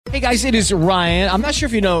Hey guys, it is Ryan. I'm not sure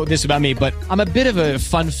if you know this about me, but I'm a bit of a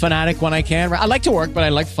fun fanatic when I can. I like to work, but I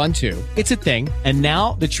like fun too. It's a thing. And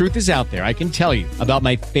now the truth is out there. I can tell you about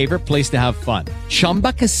my favorite place to have fun.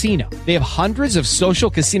 Chumba Casino. They have hundreds of social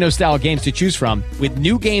casino style games to choose from with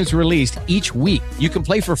new games released each week. You can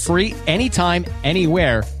play for free anytime,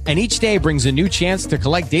 anywhere. And each day brings a new chance to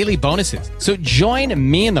collect daily bonuses. So join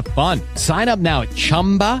me in the fun. Sign up now at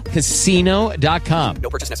ChumbaCasino.com. No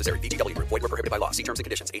purchase necessary. VGW. Void where prohibited by law. See terms and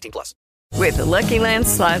conditions. 18 plus. With the Lucky Land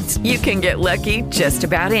Slots, you can get lucky just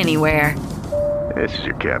about anywhere. This is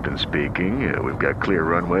your captain speaking. We've got clear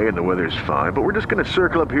runway and the weather's fine, but we're just going to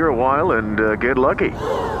circle up here a while and get lucky.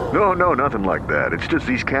 No, nothing like that. It's just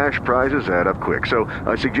these cash prizes add up quick. So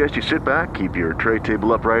I suggest you sit back, keep your tray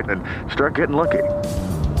table upright, and start getting lucky.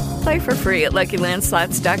 Play for free at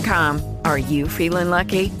LuckyLandSlots.com. Are you feeling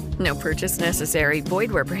lucky? No purchase necessary.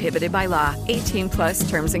 Void where prohibited by law. 18 plus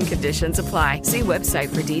terms and conditions apply. See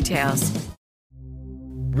website for details.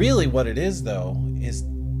 Really what it is, though, is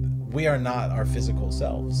we are not our physical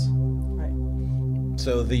selves. Right.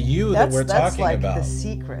 So the you that we're talking like about. That's the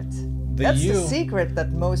secret. That's the secret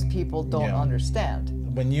that most people don't understand.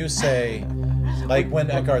 When you say, like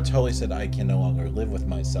when Eckhart Tolle said, I can no longer live with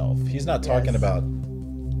myself, he's not talking about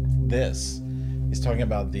this. He's talking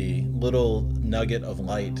about the little nugget of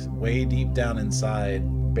light way deep down inside,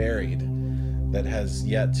 buried, that has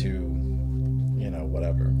yet to,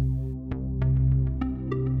 whatever.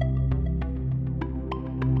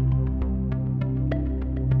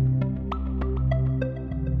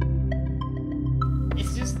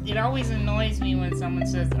 It's just, it always annoys me when someone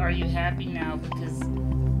says, are you happy now? Because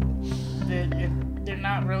they're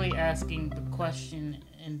not really asking the question,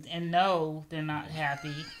 and no, they're not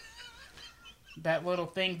happy. That little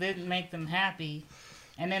thing didn't make them happy.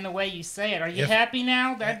 And then the way you say it, are you happy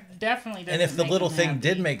now? That definitely doesn't. And if the make little them thing happy.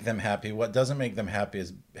 did make them happy, what doesn't make them happy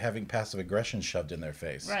is having passive aggression shoved in their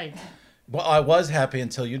face. Right. Well, I was happy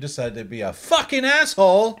until you decided to be a fucking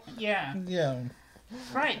asshole. Yeah. Yeah.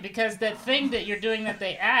 Right, because that thing that you're doing that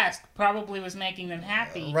they asked probably was making them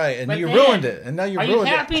happy. Right, and But you then, ruined it. And now you are ruined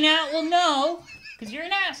you it. happy now? Well, no, because you're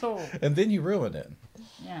an asshole. And then you ruined it.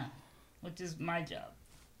 Yeah, which is my job.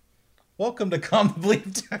 Welcome to Calm the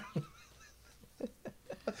Bleep Down.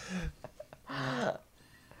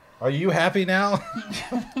 Are you happy now?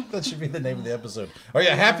 That should be the name of the episode. Are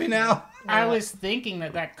you happy now? I was thinking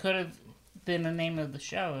that could have been the name of the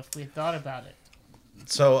show if we thought about it.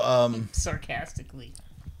 So, sarcastically.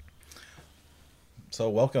 So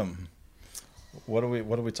welcome. What are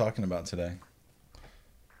we talking about today?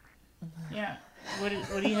 Yeah. What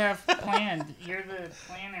do you have planned? You're the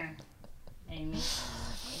planner, Amy.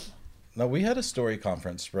 No, we had a story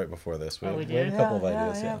conference right before this. We We had did? a couple of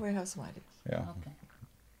ideas. Yeah, we have some ideas. Yeah. Okay.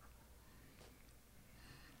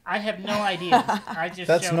 I have no idea. I just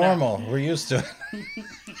That's showed normal. Up. We're used to it.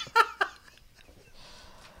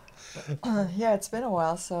 Yeah, it's been a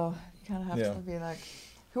while, so you kind of have Yeah. to be like,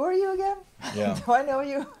 who are you again? Yeah. Do I know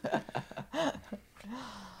you?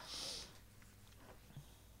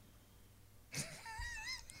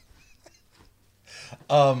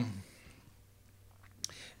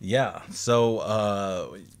 Yeah.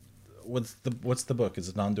 So, what's the book? Is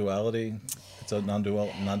it non-duality? It's a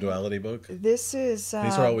non-duality book. This is.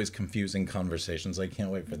 These are always confusing conversations. I can't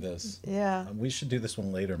wait for this. Yeah. We should do this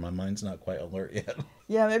one later. My mind's not quite alert yet.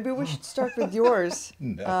 Yeah, maybe we should start with yours.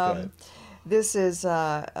 No, go ahead. This is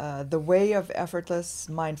The Way of Effortless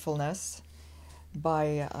Mindfulness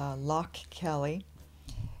by Locke Kelly.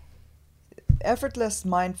 Effortless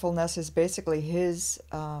mindfulness is basically his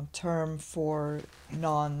term for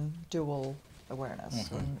non-dual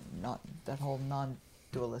awareness, or not that whole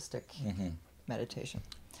non-dualistic meditation.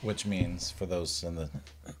 Which means, for those in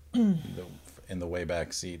the way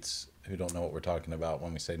back seats who don't know what we're talking about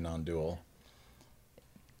when we say non-dual,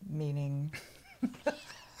 Meaning,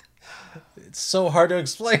 it's so hard to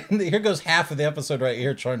explain. Here goes half of the episode right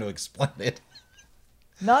here trying to explain it.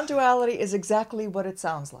 non-duality is exactly what it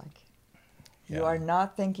sounds like. You Yeah. are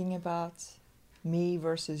not thinking about me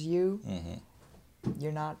versus you.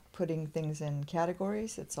 You're not putting things in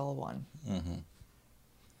categories. It's all one.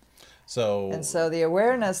 So, And so the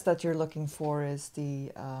awareness that you're looking for is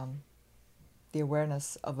the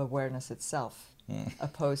awareness of awareness itself,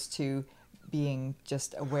 opposed to being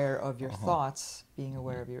just aware of your thoughts, being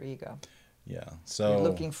aware of your ego. yeah. So You're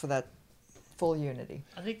looking for that full unity.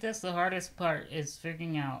 I think that's the hardest part, is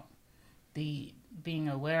figuring out the being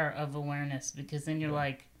aware of awareness, because then you're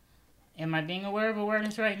like, am I being aware of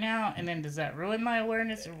awareness right now? And then does that ruin my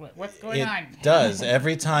awareness, or what's going on? It does.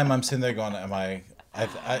 Every time I'm sitting there going,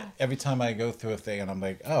 every time I go through a thing and I'm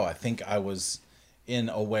like, oh, I think I was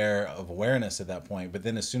aware of awareness at that point. But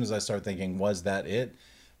then as soon as I start thinking, was that it?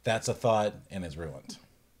 That's a thought, and it's ruined.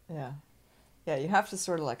 Yeah. Yeah, you have to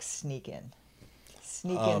sort of like sneak in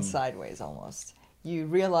sideways almost. You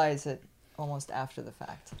realize it almost after the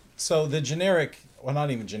fact. So the generic, well,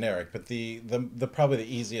 not even generic, but the probably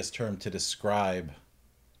the easiest term to describe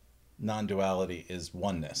non-duality is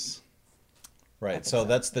oneness, right? So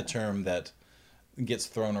that's the term that gets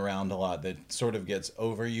thrown around a lot, that sort of gets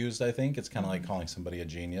overused. I think it's kind of like calling somebody a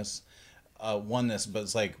genius. Oneness, but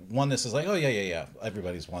it's like oneness is like, oh yeah,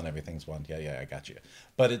 everybody's one, everything's one, yeah, I got you.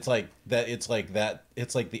 But it's like that. It's like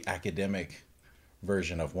the academic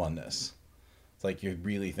version of oneness. It's like you're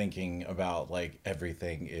really thinking about like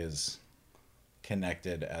everything is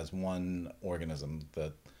connected as one organism.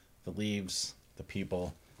 The leaves, the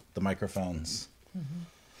people, the microphones.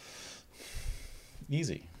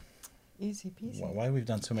 Easy peasy. Why we've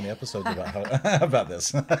done so many episodes about about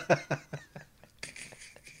this?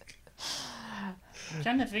 I'm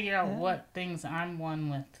trying to figure out what things I'm one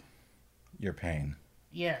with. Your pain.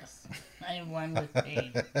 Yes, I am one with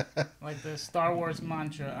pain. Like the Star Wars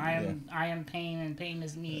mantra, I am pain and pain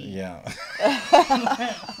is me. Yeah.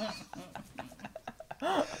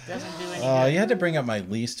 Doesn't do any good. You had to bring up my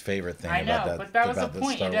least favorite thing I know, about that. but that was the about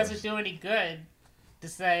point. Star It doesn't Wars. do any good to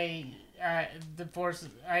say the force.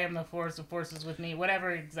 I am the force. The force is with me.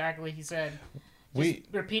 Whatever exactly he said. Just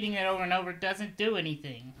repeating it over and over doesn't do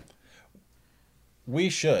anything. We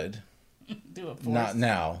should Do a force. not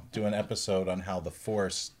now do an episode on how the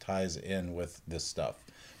Force ties in with this stuff,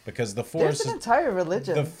 because the Force There's an entire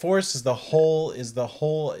religion. the Force is the whole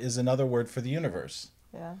is another word for the universe.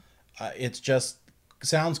 Yeah. It's just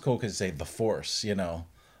sounds cool because say the Force,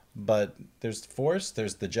 but there's Force,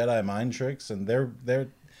 there's the Jedi mind tricks, and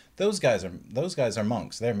those guys are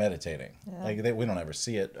monks. They're meditating. Yeah. Like we don't ever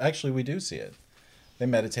see it. Actually, we do see it. They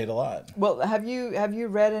meditate a lot. Well, have you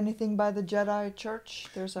read anything by the Jedi Church?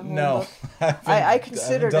 There's a whole No, book. I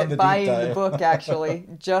considered done the it deep buying the dive. book actually,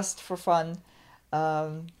 just for fun,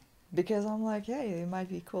 because I'm like, hey, it might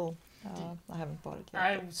be cool. I haven't bought it yet.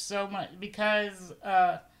 I so much because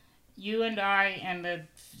you and I and the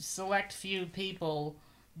select few people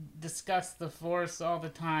discuss the Force all the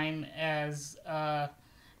time as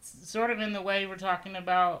sort of in the way we're talking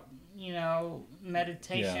about,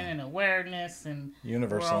 meditation Yeah. and awareness and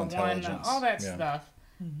Universal we're all intelligence. one, all that Yeah. stuff.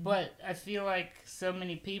 But I feel like so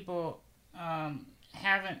many people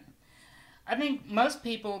haven't. I think most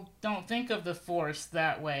people don't think of the Force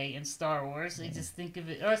that way in Star Wars. They just think of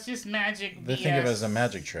it. Oh, it's just magic. They BS. think of it as a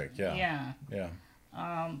magic trick. Yeah. Yeah.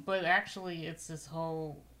 Yeah. But actually, it's this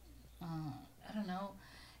whole. I don't know.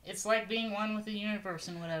 It's like being one with the universe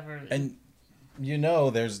and whatever. And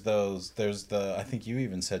there's I think you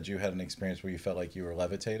even said you had an experience where you felt like you were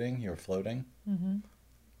levitating, you were floating. that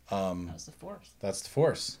was the Force. That's the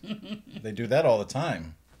Force. They do that all the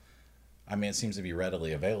time. I mean, it seems to be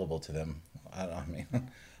readily available to them. I mean,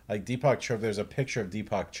 like Deepak Chopra, there's a picture of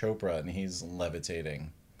Deepak Chopra and he's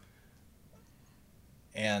levitating.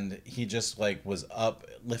 And he just like was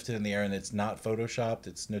lifted in the air, and it's not photoshopped.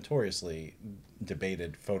 It's notoriously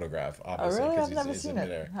debated photograph, Oh, obviously, really? because I've never he's in seen it.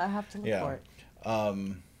 midair. I have to look Yeah. for it.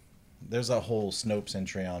 There's a whole Snopes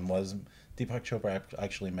entry on was Deepak Chopra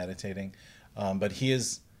actually meditating, but he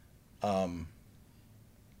is.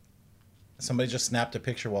 Somebody just snapped a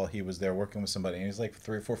picture while he was there working with somebody, and he's like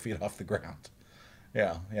 3 or 4 feet off the ground.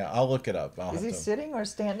 Yeah, I'll look it up. Is he sitting or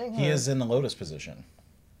standing? He or? is in the lotus position,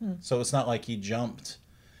 so it's not like he jumped.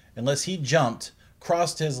 Unless he jumped,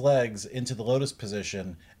 crossed his legs into the lotus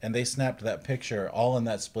position, and they snapped that picture all in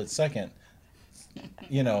that split second.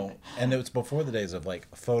 And it was before the days of like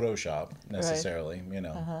Photoshop necessarily.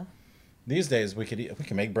 These days we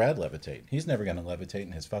can make Brad levitate. He's never going to levitate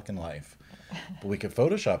in his fucking life, but we could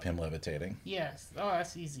Photoshop him levitating. Yes. Oh,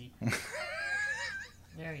 that's easy.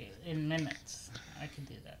 In minutes, I can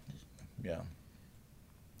do that. Yeah,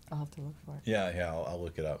 I'll have to look for it. yeah. I'll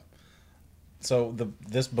look it up. So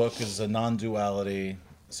this book is a non-duality.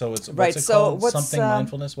 So it's Right, what's it so called? what's, Something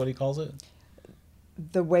mindfulness. What he calls it?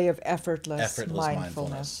 The way of effortless Mindfulness.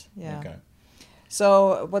 mindfulness. Yeah. Okay.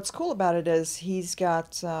 So what's cool about it is he's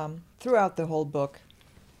got throughout the whole book,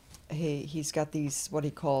 he's got these what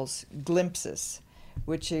he calls glimpses,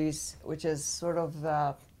 which is sort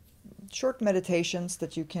of short meditations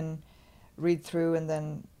that you can read through and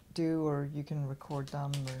then do, or you can record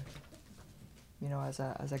them, or as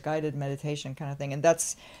a guided meditation kind of thing. And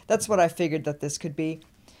that's what I figured that this could be.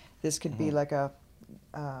 This could be like a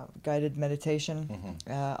guided meditation.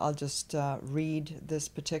 I'll just read this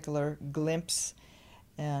particular glimpse,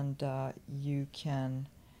 and you can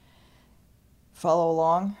follow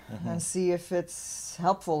along and see if it's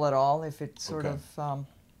helpful at all, if it sort Okay. of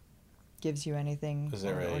gives you anything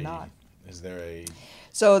or not. Is there a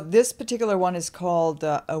So this particular one is called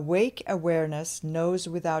Awake Awareness Knows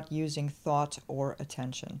Without Using Thought or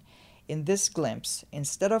Attention. In this glimpse,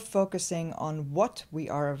 instead of focusing on what we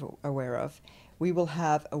are aware of, we will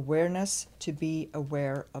have awareness to be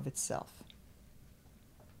aware of itself.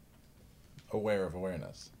 aware of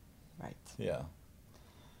awareness? Right. Yeah.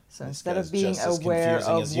 So This instead guy's of being just as aware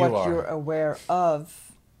confusing of as you what are. you're aware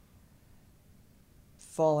of,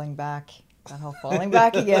 falling back, that whole falling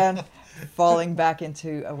back again, falling back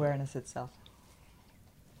into awareness itself.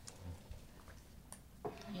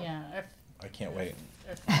 Yeah, I can't wait.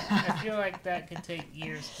 I feel like that could take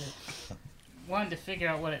years to, one, to figure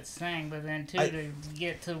out what it's saying, but then two, to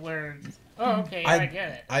get to where, oh, okay, I get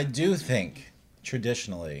it. I do think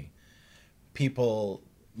traditionally, people,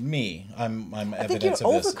 I'm I think evidence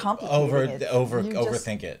you're of this. overcomplicating it. You just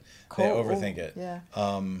Overthink it. They overthink it. Yeah.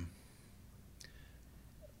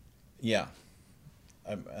 Yeah.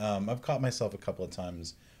 I've caught myself a couple of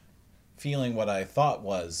times feeling what I thought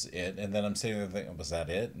was it, and then I'm sitting there thinking, was that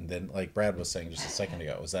it? And then, like Brad was saying just a second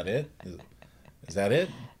ago, was that it? Is that it?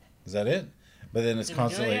 Is that it? But then it's Did we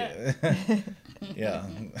do it constantly, yeah.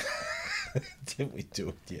 Did we do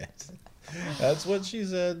it yet? That's what she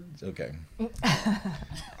said. Okay.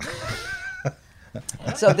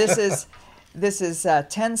 So this is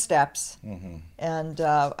 10 steps, and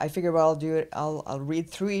I figure what I'll do it. I'll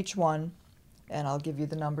read through each one, and I'll give you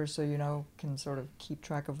the numbers so you can sort of keep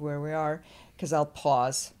track of where we are. Because I'll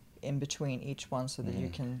pause in between each one so that you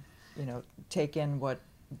can take in what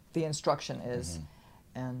the instruction is,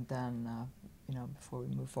 and then before we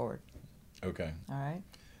move forward. Okay. All right.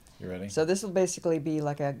 You ready? So this will basically be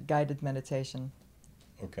like a guided meditation.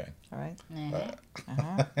 Okay. All right.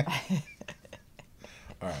 Uh-huh.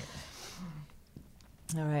 All right.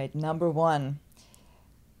 All right, number 1.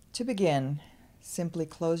 To begin, simply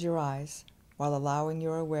close your eyes while allowing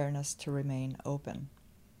your awareness to remain open.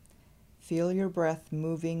 Feel your breath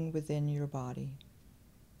moving within your body.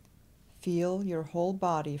 Feel your whole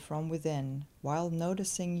body from within while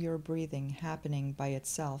noticing your breathing happening by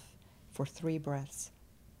itself for 3 breaths.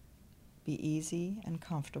 Be easy and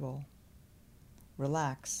comfortable.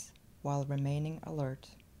 Relax while remaining alert.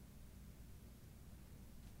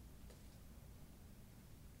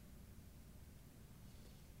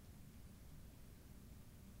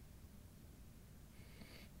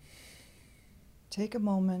 Take a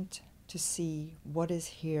moment to see what is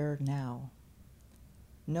here now.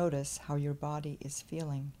 Notice how your body is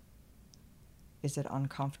feeling. Is it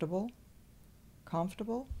uncomfortable,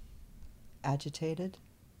 comfortable, agitated,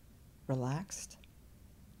 relaxed,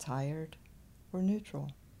 tired, or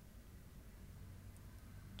neutral?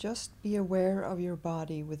 Just be aware of your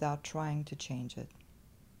body without trying to change it.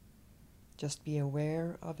 Just be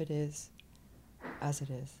aware of it is as it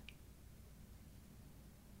is.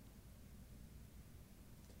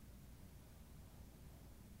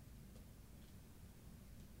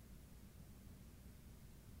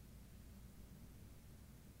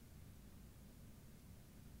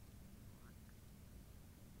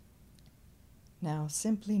 Now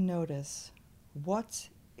simply notice what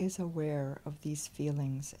is aware of these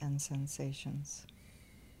feelings and sensations.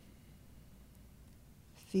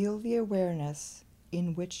 Feel the awareness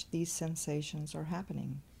in which these sensations are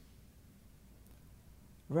happening.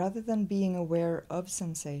 Rather than being aware of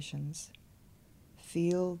sensations,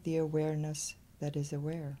 feel the awareness that is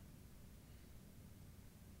aware.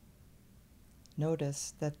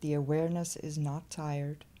 Notice that the awareness is not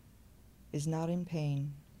tired, is not in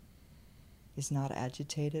pain, is not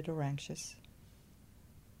agitated or anxious.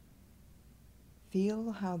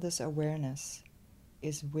 Feel how this awareness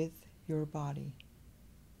is with your body.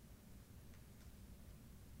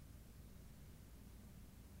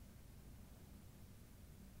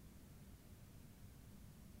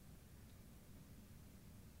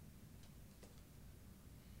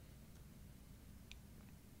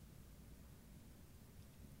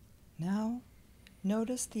 Now,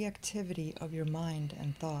 notice the activity of your mind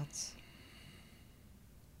and thoughts.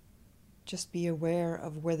 Just be aware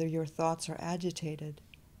of whether your thoughts are agitated,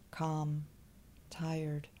 calm,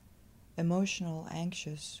 tired, emotional,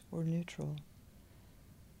 anxious, or neutral.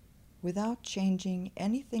 Without changing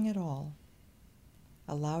anything at all,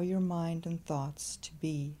 allow your mind and thoughts to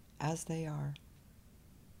be as they are.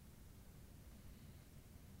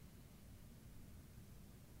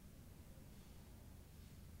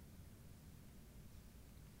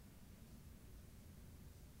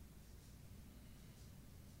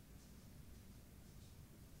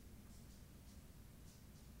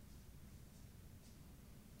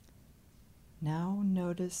 Now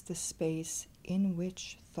notice the space in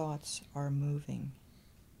which thoughts are moving.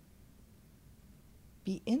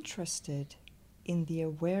 Be interested in the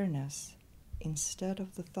awareness instead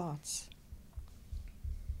of the thoughts.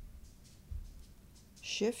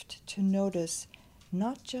 Shift to notice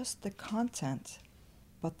not just the content,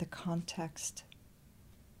 but the context.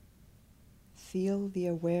 Feel the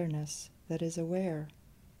awareness that is aware.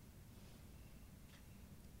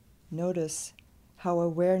 Notice how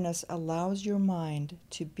awareness allows your mind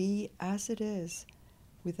to be as it is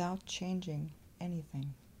without changing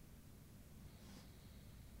anything.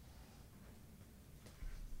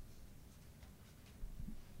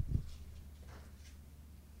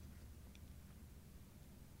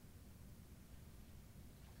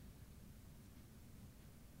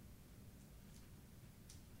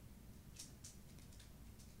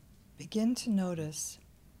 Begin to notice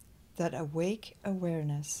that awake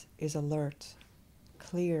awareness is alert,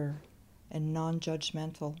 clear, and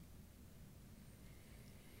non-judgmental.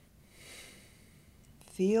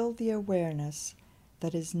 Feel the awareness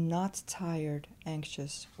that is not tired,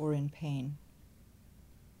 anxious, or in pain.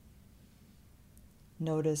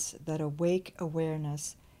 Notice that awake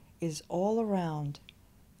awareness is all around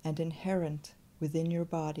and inherent within your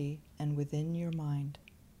body and within your mind.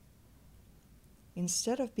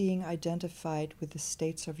 Instead of being identified with the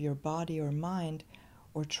states of your body or mind,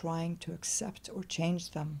 or trying to accept or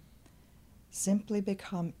change them, simply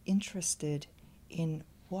become interested in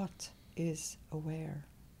what is aware.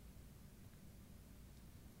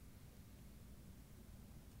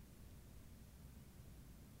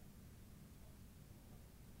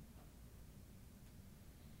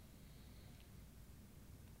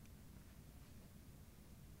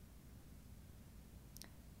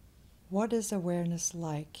 What is awareness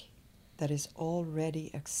like that is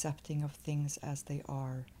already accepting of things as they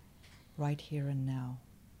are, right here and now?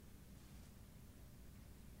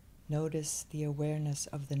 Notice the awareness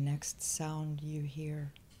of the next sound you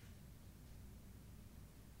hear.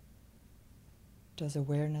 Does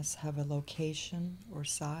awareness have a location or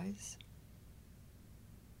size?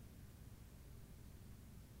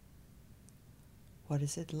 What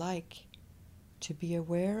is it like to be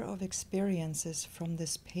aware of experiences from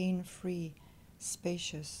this pain-free,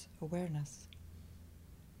 spacious awareness?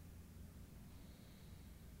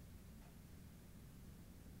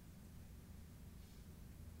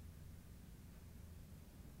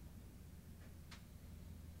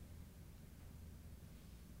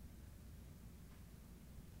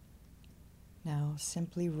 Now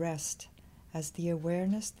simply rest as the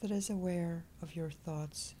awareness that is aware of your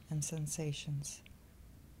thoughts and sensations.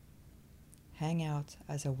 Hang out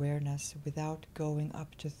as awareness without going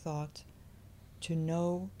up to thought, to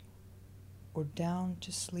know, or down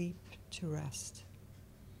to sleep, to rest.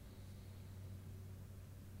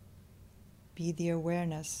 Be the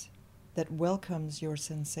awareness that welcomes your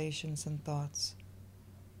sensations and thoughts.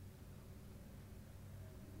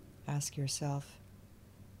 Ask yourself,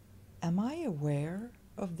 am I aware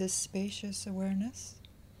of this spacious awareness?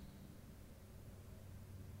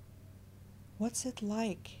 What's it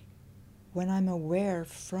like when I'm aware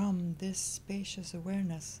from this spacious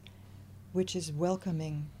awareness, which is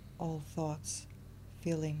welcoming all thoughts,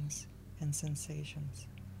 feelings, and sensations?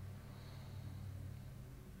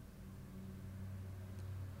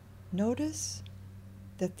 Notice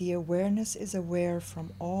that the awareness is aware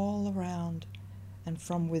from all around and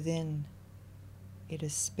from within. It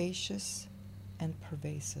is spacious and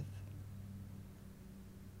pervasive.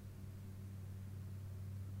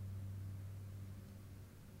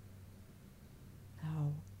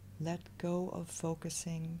 Now, let go of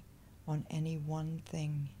focusing on any one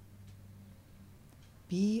thing.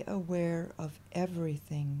 Be aware of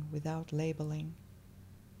everything without labeling.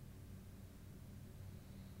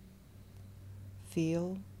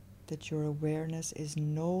 Feel that your awareness is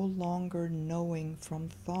no longer knowing from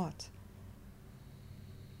thought.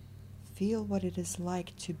 Feel what it is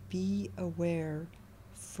like to be aware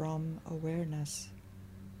from awareness,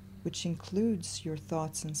 which includes your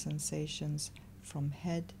thoughts and sensations from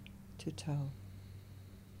head to toe.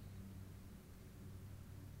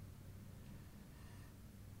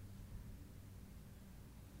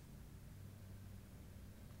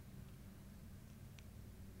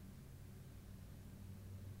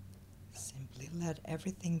 Simply let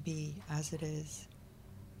everything be as it is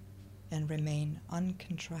and remain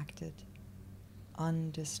uncontracted,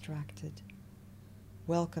 undistracted,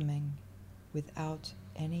 welcoming without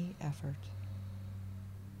any effort.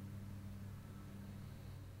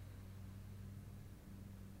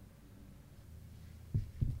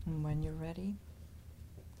 And when you're ready,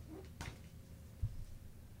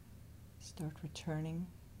 start returning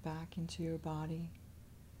back into your body,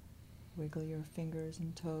 Wiggle your fingers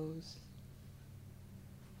and toes.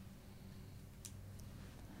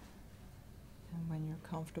 And when you're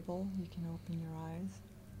comfortable, you can open your eyes.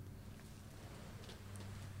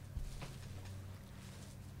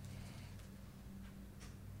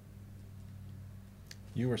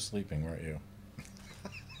 You were sleeping, weren't you?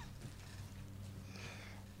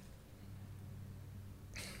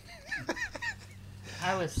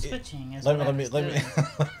 I was switching. Is Let what I me was let me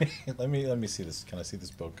doing. let me see this. Can I see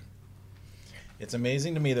this book? It's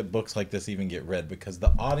amazing to me that books like this even get read, because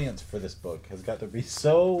the audience for this book has got to be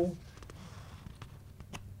so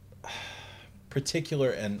particular,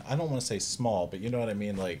 and I don't want to say small, but you know what I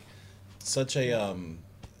mean, like such a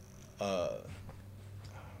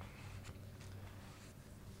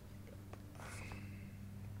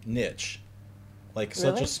niche, like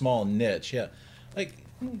such Really? a small niche. Yeah, like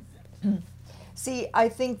See, I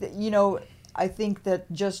think that, I think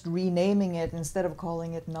that just renaming it instead of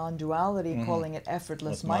calling it non-duality, calling it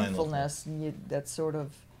effortless With mindfulness, that's sort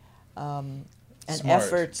of an smart,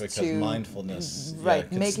 effort because to mindfulness, right,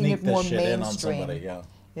 can making sneak it more this shit in on mainstream. somebody,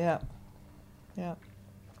 yeah. Yeah.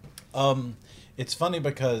 It's funny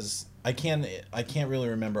because I can't really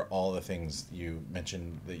remember all the things you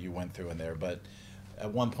mentioned that you went through in there, but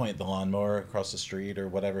at one point the lawnmower across the street or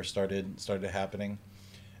whatever started happening,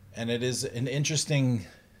 and it is an interesting.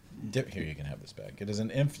 Here, you can have this back. It is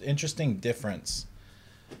an interesting difference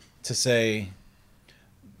to say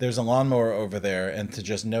there's a lawnmower over there and to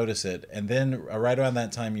just notice it, and then right around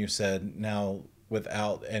that time you said now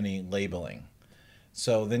without any labeling.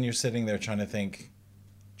 So then you're sitting there trying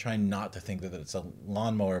not to think that it's a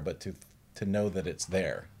lawnmower, but to know that it's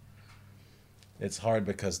there. It's hard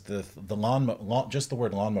because the lawnmower, just the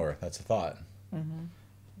word lawnmower, that's a thought. Mm-hmm.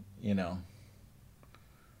 You know.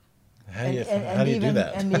 How do you do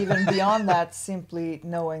that? And even beyond that, simply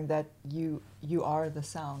knowing that you are the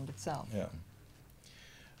sound itself. Yeah.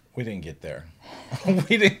 We didn't get there.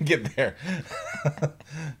 We didn't get there.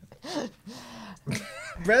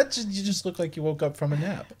 Brad, you just look like you woke up from a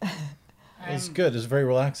nap. It's good. It's very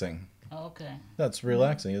relaxing. Okay. That's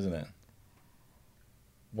relaxing, isn't it?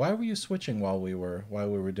 Why were you switching while we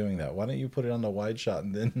were doing that? Why don't you put it on the wide shot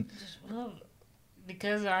and then? Well,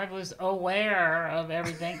 because I was aware of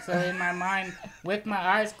everything, so in my mind, with my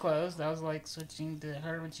eyes closed, I was like switching to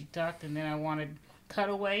her when she talked, and then I wanted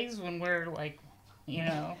cutaways when we're like,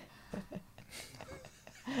 we're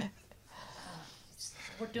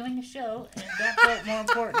doing a show, and that felt more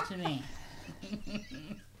important to me.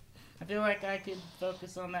 I feel like I could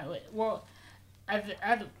focus on that. Well,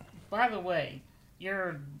 by the way,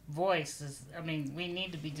 your voice is, we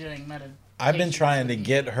need to be doing meditation. I've been trying to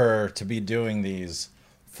get her to be doing these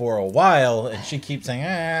for a while, and she keeps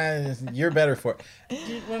saying, you're better for it.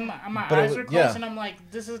 Dude, when my eyes are closed, and I'm like,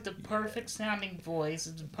 this is the perfect sounding voice.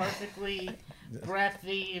 It's perfectly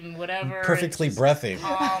breathy and whatever. Perfectly breathy.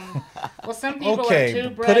 Well, some people are too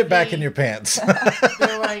breathy. Put it back in your pants.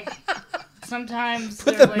 They're like, sometimes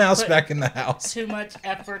put the mouse back in the house. Too much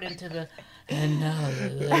effort into the, and now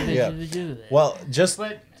do it. Well,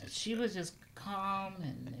 but she was just calm,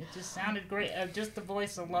 and it just sounded great. Just the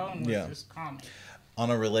voice alone was just calming. On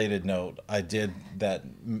a related note, I did that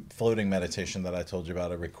floating meditation that I told you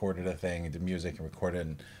about. I recorded a thing, did music, and recorded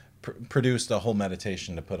and produced a whole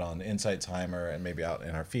meditation to put on Insight Timer and maybe out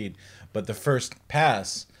in our feed. But the first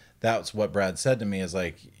pass, that's what Brad said to me, is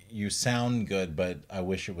like, you sound good, but I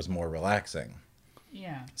wish it was more relaxing.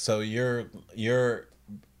 Yeah. So your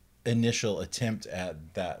initial attempt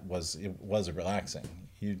at that was relaxing.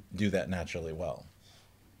 You do that naturally well.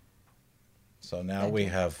 So now we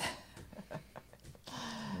have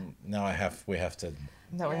to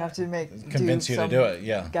convince you to do it.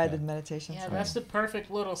 Yeah. Guided meditations. Yeah, that's the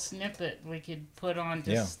perfect little snippet we could put on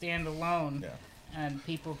just stand alone. Yeah. And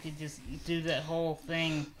people could just do that whole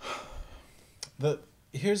thing.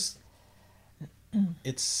 It's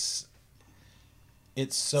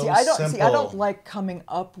so simple. simple. I don't like coming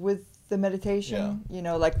up with the meditation.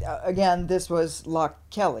 Yeah. Again, this was Locke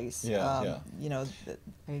Kelly's. Yeah.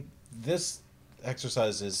 This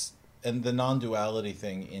exercise is, and the non-duality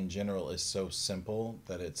thing in general is so simple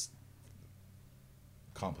that it's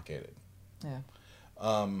complicated. Yeah.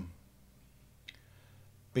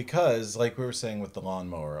 Because, like we were saying with the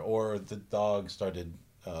lawnmower, or the dog started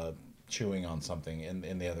chewing on something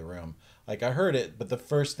in the other room. Like, I heard it, but the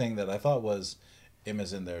first thing that I thought was,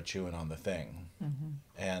 Emma's in there chewing on the thing. Mm-hmm.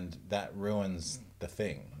 And that ruins the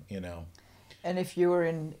thing, And if you were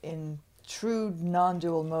in true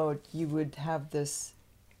non-dual mode, you would have this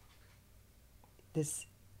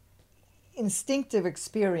instinctive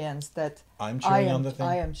experience that I'm chewing on the thing?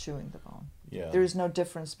 I am chewing the bone. Yeah. There is no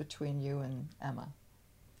difference between you and Emma.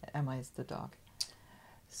 Emma is the dog.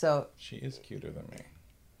 So She is cuter than me.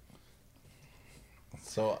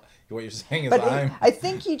 So what you're saying is but I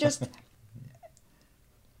think you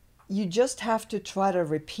just have to try to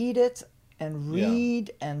repeat it and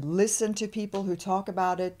read and listen to people who talk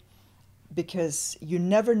about it, because you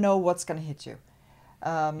never know what's going to hit you.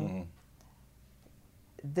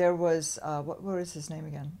 There was what is his name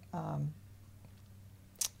again?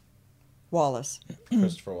 Wallace.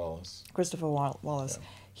 Christopher Wallace. Christopher Wallace. Yeah.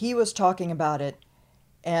 He was talking about it,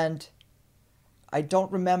 and I don't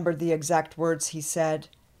remember the exact words he said,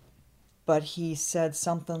 but he said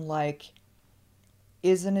something like,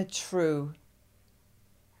 "Isn't it true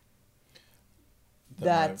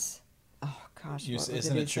that oh gosh,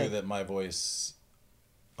 isn't it true that my voice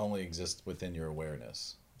only exists within your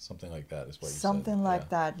awareness?" Something like that is what you said. Something like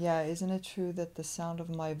that, yeah. Isn't it true that the sound of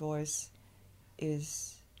my voice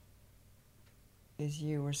is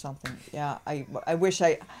you or something? Yeah, I wish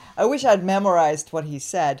I'd memorized what he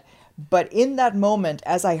said, but in that moment,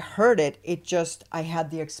 as I heard it, I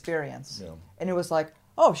had the experience, and it was like,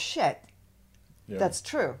 oh shit, that's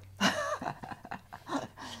true.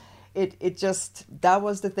 It just, that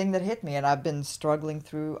was the thing that hit me, and I've been struggling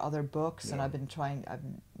through other books, and I've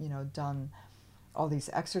done all these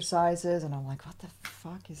exercises, and I'm like, what the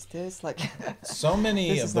fuck is this? Like, so many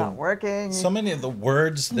this is not working. So many of the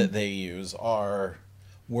words that they use are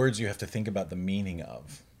words you have to think about the meaning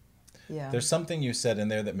of. Yeah. There's something you said in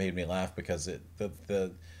there that made me laugh, because it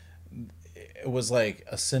was like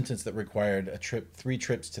a sentence that required 3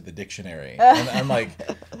 trips to the dictionary, and I'm like,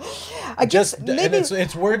 I guess and maybe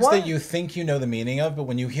it's words that you think you know the meaning of, but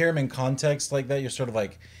when you hear them in context like that, you're sort of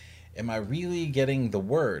like, am I really getting the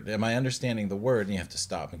word? Am I understanding the word? And you have to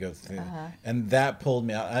stop and go through. And that pulled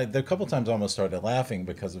me out. There a couple times I almost started laughing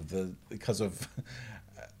because of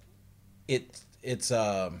it. It's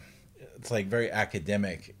like very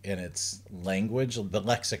academic in its language, the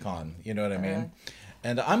lexicon. You know what I mean?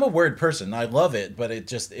 And I'm a word person. I love it, but it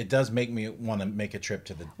does make me want to make a trip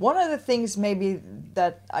to the. One of the things maybe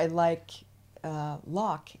that I like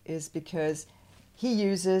Locke is because he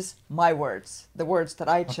uses my words, the words that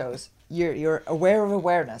I chose. You're aware of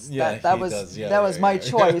awareness. Yeah, that was my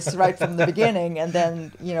choice right from the beginning. And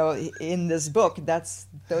then, in this book,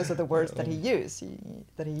 those are the words that he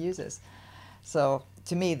uses. So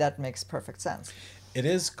to me, that makes perfect sense. It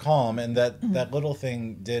is calm, and that little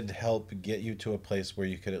thing did help get you to a place where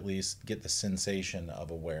you could at least get the sensation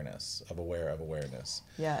of awareness, of awareness.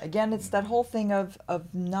 Yeah, again, it's that whole thing of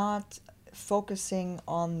not focusing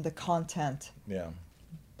on the content,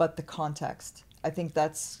 but the context. I think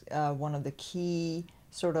that's one of the key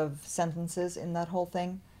sort of sentences in that whole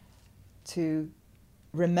thing, to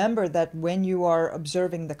remember that when you are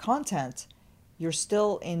observing the content, you're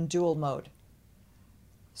still in dual mode.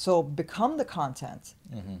 So become the content.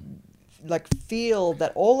 Like, feel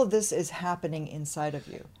that all of this is happening inside of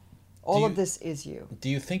you. All of this is you. Do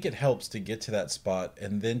you think it helps to get to that spot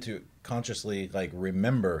and then to consciously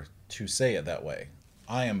remember to say it that way?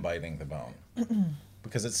 I am biting the bone.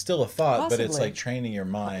 Because it's still a thought, Possibly. but it's like training your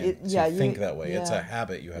mind to think that way. It's a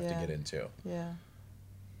habit you have to get into. Yeah.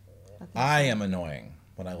 I am annoying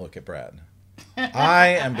when I look at Brad. I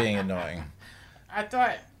am being annoying. I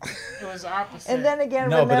thought it was opposite. And then again,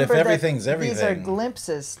 no, but if remember everything's that everything, these are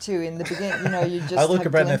glimpses too. In the beginning, you just I look have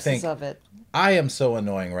at Brad and I glimpses think, of it. I am so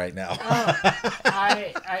annoying right now.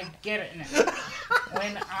 I get it now.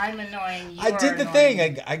 When I'm annoying, you I are did the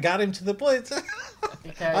annoying. thing. I got him to the place.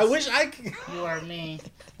 Because I wish I could. you are me.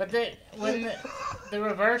 But when the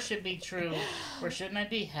reverse should be true, or shouldn't I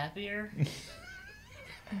be happier?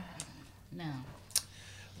 No.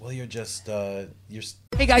 Well, you're just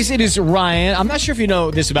Hey guys, it is Ryan. I'm not sure if you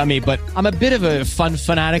know this about me, but I'm a bit of a fun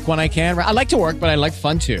fanatic when I can. I like to work, but I like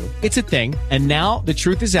fun too. It's a thing. And now the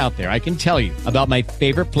truth is out there. I can tell you about my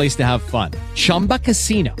favorite place to have fun. Chumba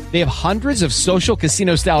Casino. They have hundreds of social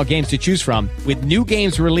casino style games to choose from, with new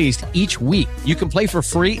games released each week. You can play for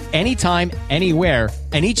free anytime, anywhere.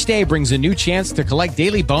 And each day brings a new chance to collect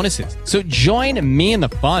daily bonuses. So join me in the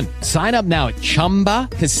fun. Sign up now at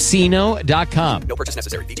ChumbaCasino.com. No purchase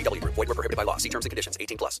necessary. VGW Group. Void where prohibited by law. See terms and conditions.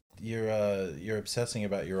 18+. you're obsessing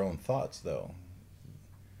about your own thoughts, though.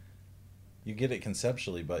 You get it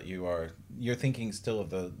conceptually, but you're thinking still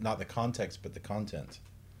of not the context, but the content.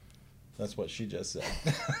 That's what she just said.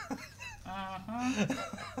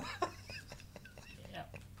 Yeah.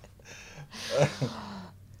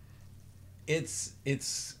 It's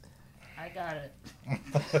I got it.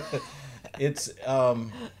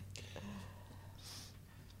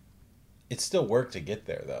 it's still work to get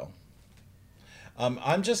there, though. I'm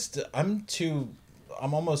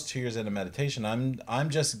almost 2 years into meditation. I'm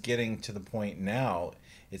just getting to the point now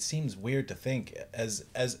it seems weird to think, as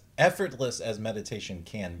effortless as meditation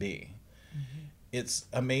can be, it's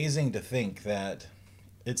amazing to think that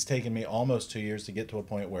it's taken me almost 2 years to get to a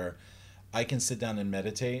point where I can sit down and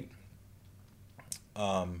meditate,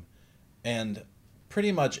 and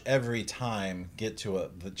pretty much every time get to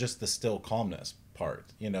just the still calmness part.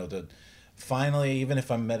 The finally, even if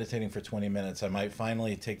I'm meditating for 20 minutes, I might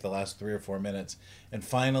finally take the last 3 or 4 minutes and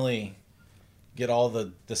finally get all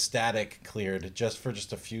the static cleared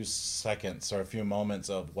just a few seconds or a few moments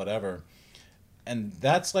of whatever. And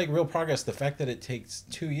that's like real progress. The fact that it takes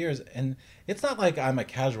 2 years, and it's not like I'm a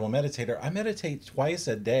casual meditator. I meditate twice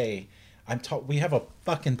a day. We have a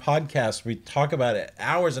fucking podcast. We talk about it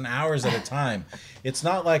hours and hours at a time. It's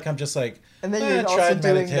not like I'm just like, and then you're also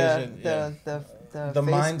doing the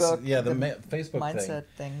Facebook, the Facebook mindset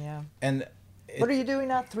thing. Yeah. And what are you doing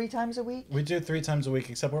now? 3 times a week? We do 3 times a week,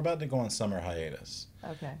 except we're about to go on summer hiatus.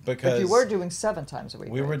 Okay. Because but you were doing 7 times a week.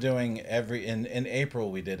 We were doing in April.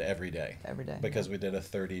 We did every day. Every day. Because we did a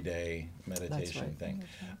 30-day meditation thing.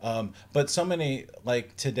 Right. But so many,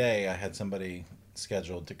 like today, I had somebody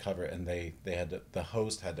scheduled to cover it, and the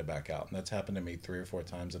host had to back out, and that's happened to me 3 or 4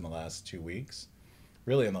 times in the last 2 weeks.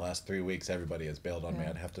 Really, in the last 3 weeks, everybody has bailed on me.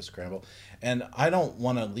 I'd have to scramble, and I don't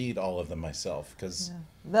want to lead all of them myself, because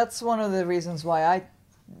that's one of the reasons why I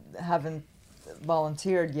haven't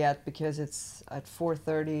volunteered yet, because it's at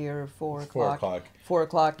 4:30 or 4 o'clock. 4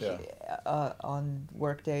 o'clock on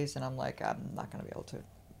work days, and I'm like, I'm not going to be able to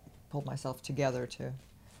pull myself together to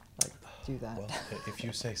do that. Well, if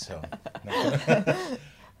you say so. But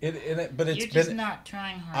You're just not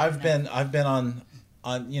trying hard. I've been on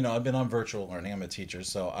I've been on virtual learning. I'm a teacher,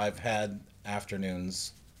 so I've had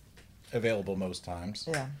afternoons available most times.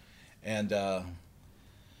 Yeah. And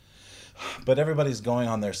but everybody's going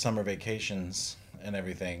on their summer vacations and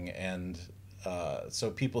everything, and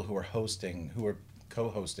so people who are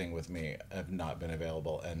co-hosting with me have not been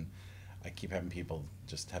available, and I keep having people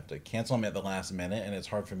just have to cancel them at the last minute, and it's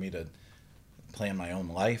hard for me to plan my own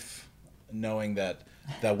life, knowing that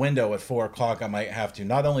that window at 4 o'clock I might have to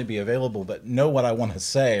not only be available, but know what I want to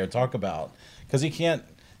say or talk about. Because you can't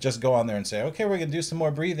just go on there and say, okay, we're going to do some more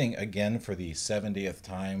breathing again for the 70th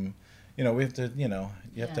time. We have to, you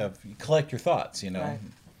have to collect your thoughts, Right.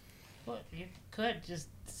 Well, you could just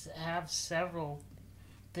have several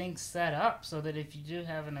things set up so that if you do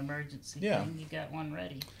have an emergency thing, you got one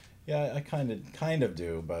ready. Yeah, I kind of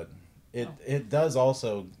do, but it does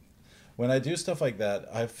also. When I do stuff like that,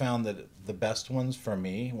 I've found that the best ones for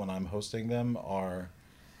me when I'm hosting them are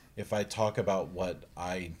if I talk about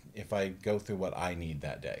if I go through what I need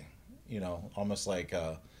that day. Almost like,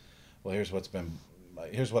 well, here's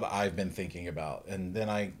what I've been thinking about, and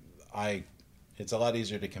then it's a lot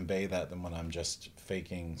easier to convey that than when I'm just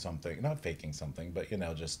not faking something, but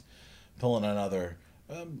just pulling another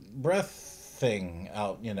breath thing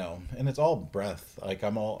out, and it's all breath. Like I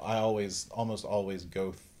almost always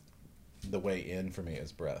go the way in for me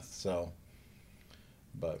is breath. So,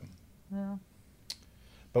 but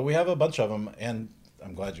we have a bunch of them, and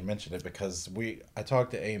I'm glad you mentioned it, because I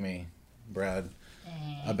talked to Amy, Brad,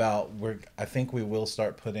 about I think we will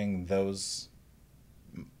start putting those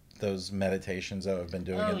meditations that I've been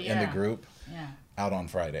doing in the group out on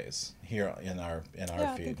Fridays here in our feed.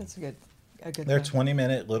 I think that's a good They're thing.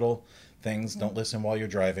 20-minute little things. Don't listen while you're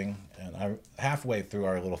driving. And halfway through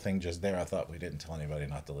our little thing just there, I thought we didn't tell anybody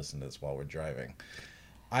not to listen to this while we're driving.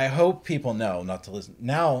 I hope people know not to listen.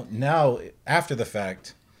 Now, after the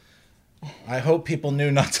fact, I hope people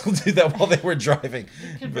knew not to do that while they were driving.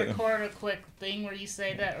 You could record a quick thing where you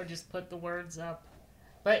say that, or just put the words up.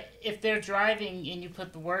 But if they're driving and you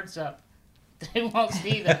put the words up, they won't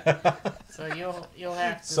see that. So you'll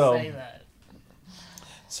have to say that.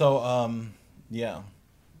 So, yeah.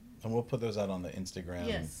 And we'll put those out on the Instagram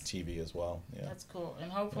TV as well. Yeah. That's cool.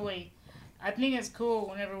 And hopefully, I think it's cool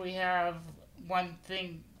whenever we have one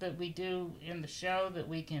thing that we do in the show that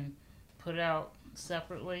we can put out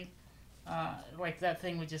separately. Like that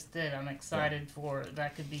thing we just did. I'm excited for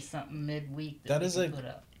that. Could be something midweek that we can put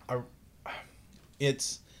up.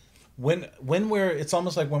 It's it's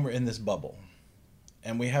almost like when we're in this bubble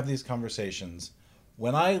and we have these conversations.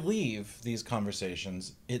 When I leave these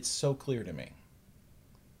conversations, it's so clear to me.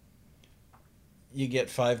 You get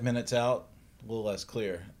 5 minutes out, a little less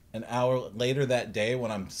clear. An hour later that day,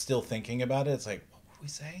 when I'm still thinking about it, it's like, what were we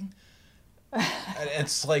saying?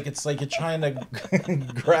 It's like you're trying to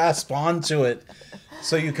grasp onto it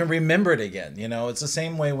so you can remember it again. It's the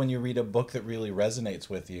same way when you read a book that really resonates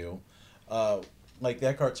with you. Like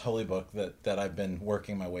Eckhart Tolle book that I've been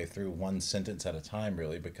working my way through one sentence at a time,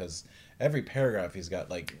 really, because every paragraph he's got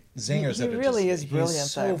like zingers. He really is brilliant.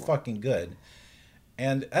 He's so fucking good.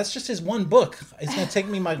 And that's just his one book. It's going to take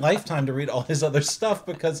me my lifetime to read all his other stuff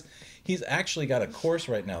because he's actually got a course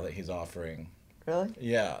right now that he's offering. Really?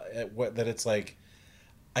 Yeah, that it's like,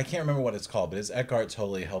 I can't remember what it's called, but it's Eckhart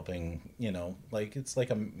Tolle helping, like it's like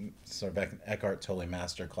a sort of Eckhart Tolle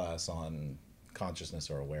masterclass on consciousness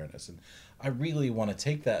or awareness. And I really want to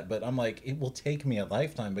take that, but I'm like, it will take me a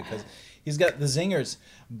lifetime because he's got the zingers.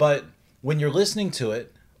 But when you're listening to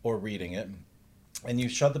it or reading it, and you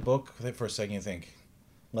shut the book for a second, you think,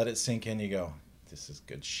 let it sink in, you go, this is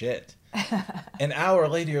good shit. An hour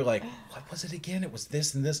later, you're like, what was it again? It was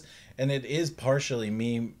this and this. And it is partially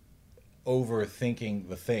me overthinking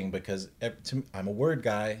the thing because I'm a word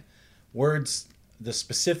guy. Words, the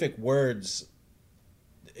specific words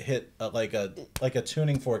hit like a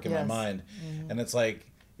tuning fork in my mind. And it's like,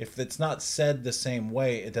 if it's not said the same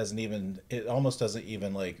way, it almost doesn't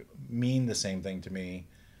even like mean the same thing to me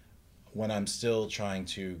when I'm still trying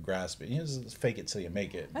to grasp it. Just fake it till you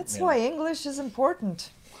make it. That's why English is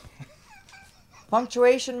important.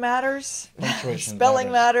 Punctuation matters.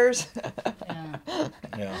 Spelling matters.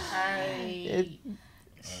 Yeah. I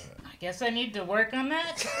guess I need to work on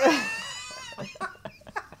that.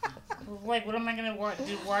 Like, what am I going to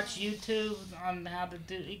watch YouTube on how to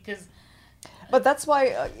do it? Because... But that's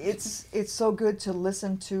why it's so good to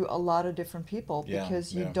listen to a lot of different people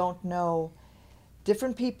because you don't know.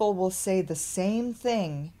 Different people will say the same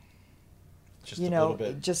thing, just a little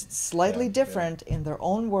bit. just slightly different in their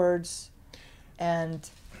own words, and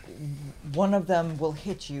one of them will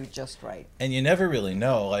hit you just right. And you never really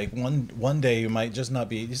know. Like one day you might just not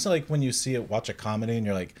be. It's like when you watch a comedy and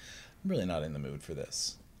you're like, I'm really not in the mood for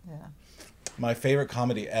this. Yeah. My favorite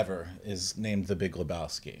comedy ever is named The Big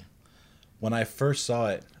Lebowski. When I first saw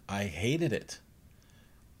it, I hated it.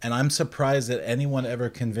 And I'm surprised that anyone ever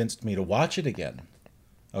convinced me to watch it again.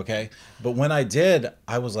 Okay? But when I did,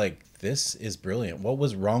 I was like, this is brilliant. What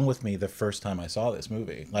was wrong with me the first time I saw this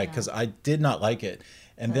movie? Because I did not like it.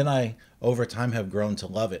 And then I, over time, have grown to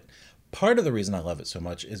love it. Part of the reason I love it so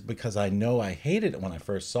much is because I know I hated it when I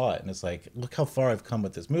first saw it. And it's like, look how far I've come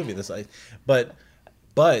with this movie. But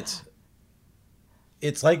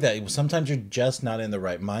it's like that. Sometimes you're just not in the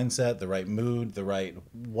right mindset, the right mood, the right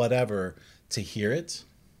whatever to hear it.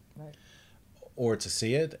 Right. Or to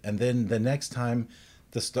see it, and then the next time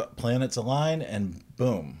the planets align and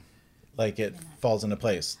boom, like it falls into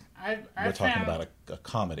place. We're talking about a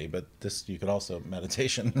comedy, but this you could also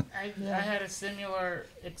meditation. I had a similar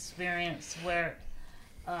experience where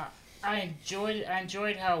I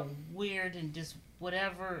enjoyed how weird and just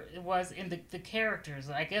whatever it was in the characters.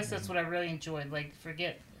 I guess that's what I really enjoyed. Like,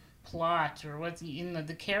 forget plot or what's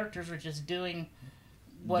the characters were just doing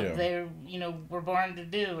what they were born to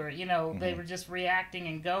do, or they were just reacting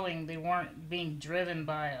and going. They weren't being driven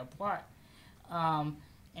by a plot.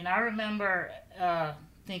 And I remember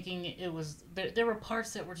thinking it was there were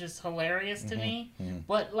parts that were just hilarious to me,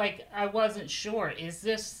 but like I wasn't sure, is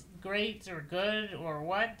this great or good or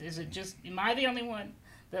what? Is it just, am I the only one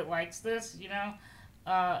that likes this? And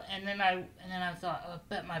then I thought, I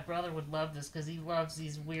bet my brother would love this because he loves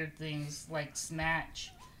these weird things like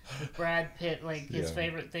Snatch. With Brad Pitt, like his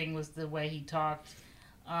favorite thing was the way he talked.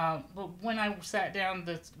 But when I sat down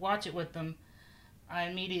to watch it with them, I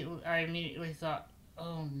immediately thought,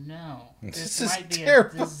 oh no, this might be a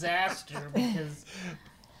disaster because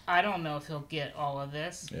I don't know if he'll get all of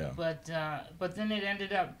this. Yeah. But then it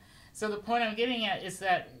ended up. So the point I'm getting at is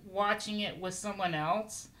that watching it with someone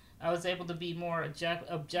else, I was able to be more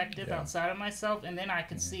objective outside of myself, and then I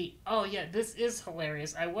could see, oh yeah, this is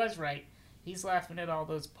hilarious. I was right. He's laughing at all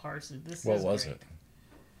those parts. What was it?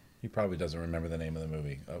 He probably doesn't remember the name of the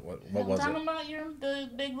movie. What was it? I'm talking about The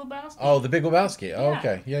Big Lebowski. Oh, The Big Lebowski. Oh,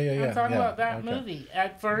 okay. Yeah. I'm talking about that movie.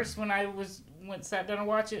 At first, when I sat down to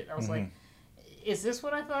watch it, I was like, is this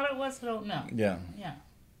what I thought it was? I don't know. Yeah.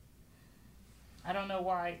 I don't know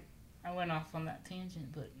why I went off on that tangent,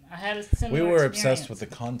 but I had a similar We were experience. obsessed with the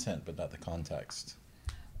content, but not the context.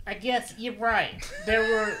 I guess you're right.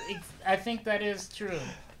 I think that is true.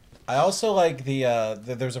 I also like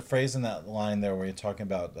there's a phrase in that line there where you're talking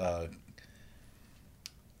about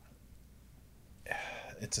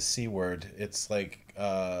it's a C word. It's like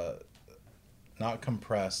not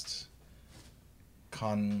compressed.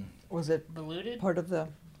 Was it diluted? Part of the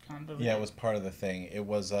Convoluted? Yeah, it was part of the thing. It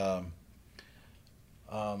was what's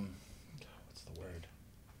the word?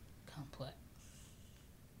 Complex.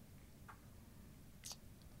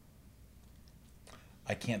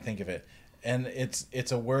 I can't think of it. And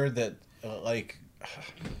it's a word that like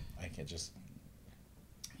I can't just.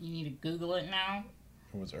 You need to Google it now.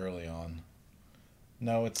 It was early on.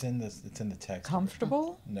 No, it's in the text.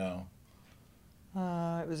 Comfortable? No.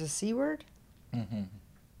 It was a C word? And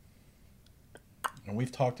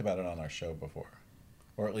we've talked about it on our show before,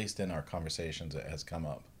 or at least in our conversations it has come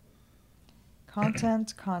up.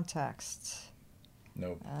 Content, context.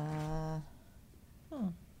 Nope.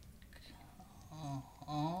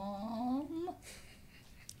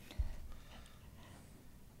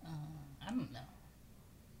 I don't know.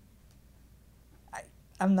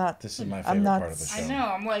 I'm not. This is my I'm favorite not- part of the show. I know.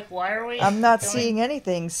 I'm like, why are we? I'm not going- seeing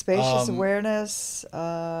anything. Spacious Um, awareness.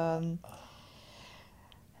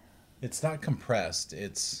 It's not compressed.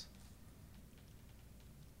 It's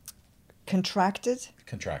Contracted.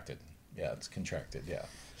 contracted. Yeah, it's contracted. Yeah.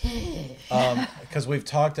 Because we've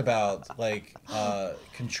talked about like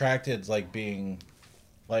contracted, like being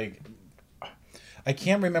like, I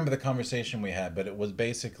can't remember the conversation we had, but it was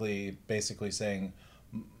basically saying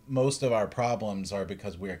most of our problems are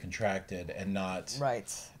because we are contracted and not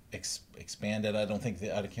Right. expanded. I don't think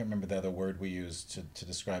I can't remember the other word we used to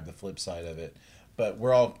describe the flip side of it, but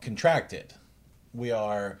we're all contracted. We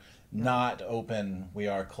are not open. We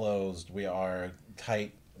are closed. We are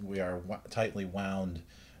tight. We are tightly wound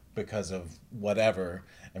because of whatever.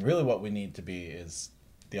 And really, what we need to be is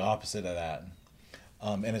the opposite of that.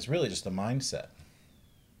 And it's really just a mindset.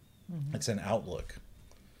 It's an outlook.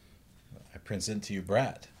 I present to you,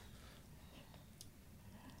 Brad.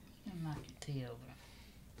 I'm knock your tea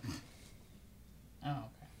over. Oh,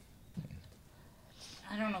 okay.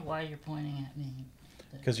 I don't know why you're pointing at me.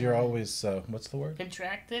 Because you're always, what's the word?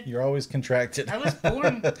 Contracted? You're always contracted. I was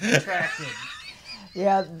born contracted.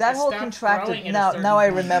 Yeah, that I whole stopped contracted. growing at a Now, certain now I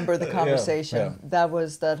point. remember the Yeah, conversation. yeah. That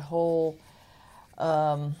was that whole.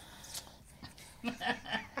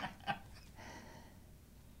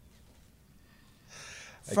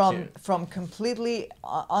 can't- From completely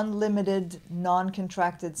unlimited,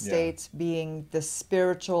 non-contracted states being the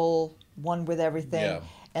spiritual one with everything, Yeah.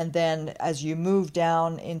 and then as you move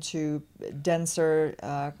down into denser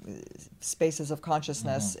spaces of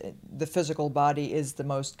consciousness, the physical body is the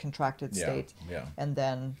most contracted Yeah, state. yeah. And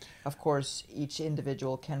then, of course, each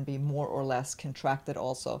individual can be more or less contracted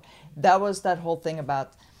also. That was that whole thing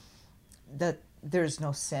about that there's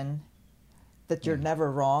no sin, that you're never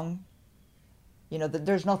wrong. You know, that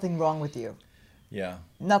there's nothing wrong with you. Yeah.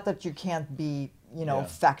 Not that you can't be, Yeah.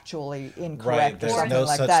 factually incorrect Right, or there's something no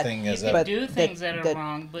like such that. thing as You a- can But do things that are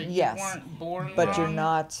wrong, but yes, you weren't born but wrong. you're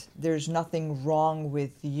not. There's nothing wrong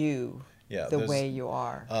with you. Yeah, the there's- way you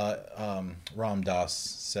are. Ram Dass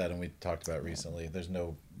said, and we talked about recently, there's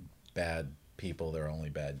no bad people, there are only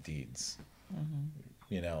bad deeds.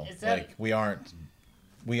 You know, Is that- like we aren't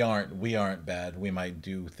bad. We might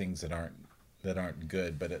do things that aren't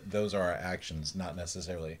good, but those are our actions, not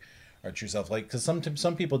necessarily our true self. Like, because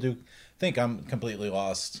some people do think I'm completely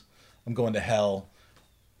lost, I'm going to hell.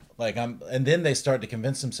 Like and then they start to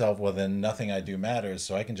convince themselves, well, then nothing I do matters,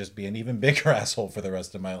 so I can just be an even bigger asshole for the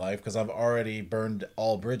rest of my life because I've already burned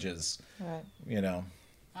all bridges. Right. You know.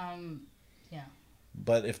 Yeah.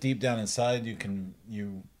 But if deep down inside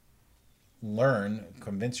you learn,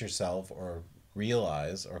 convince yourself, or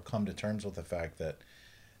realize, or come to terms with the fact that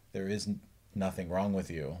there is nothing wrong with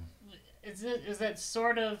you. Is that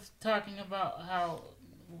sort of talking about how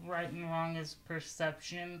right and wrong is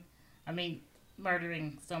perception? I mean,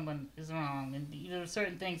 murdering someone is wrong, and there are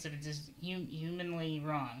certain things that are just humanly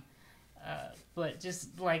wrong. But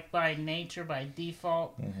just like by nature, by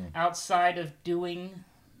default, outside of doing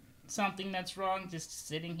something that's wrong, just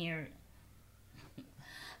sitting here.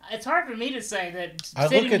 It's hard for me to say that I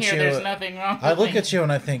sitting look at here, you- there's nothing wrong with I look me. at you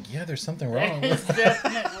and I think, yeah, there's something wrong. There's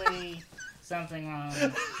definitely something wrong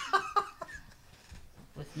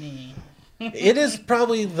with me. It is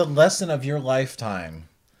probably the lesson of your lifetime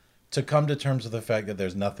to come to terms with the fact that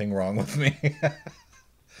there's nothing wrong with me.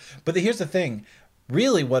 But here's the thing.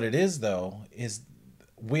 Really what it is, though, is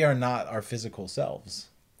we are not our physical selves.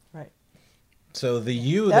 Right. So the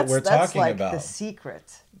you that we're that's talking like about, the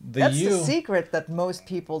secret. The That's you- the secret that most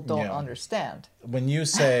people don't Yeah. understand. when you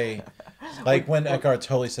say, like when Eckhart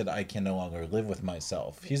Tolle said, I can no longer live with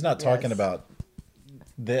myself, he's not talking Yes. about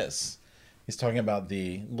this. He's talking about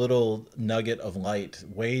the little nugget of light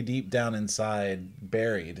way deep down inside,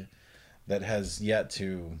 buried, that has yet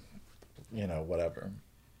to, whatever.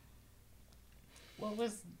 What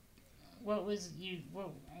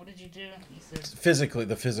did you do? You said, Physically,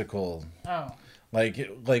 the physical, oh,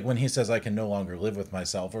 like when he says, I can no longer live with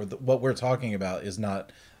myself, or what we're talking about is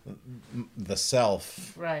not the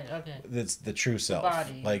self. right, okay. It's the true self,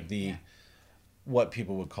 body, like yeah. what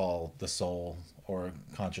people would call the soul or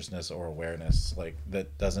consciousness or awareness, like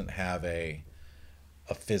that doesn't have a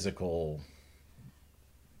physical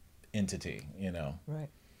entity, Right.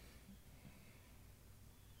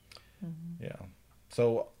 Yeah.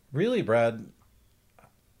 So really, Brad,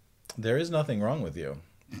 There is nothing wrong with you.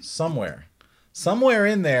 Somewhere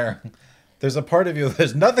in there, there's a part of you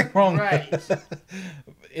there's nothing wrong Right. with.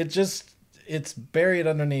 It's buried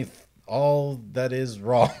underneath all that is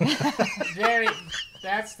wrong.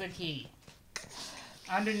 That's the key.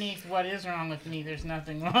 Underneath what is wrong with me, there's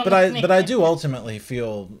nothing wrong But with me. I do ultimately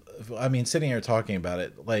feel, I mean, sitting here talking about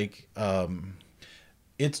it, like,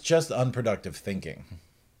 it's just unproductive thinking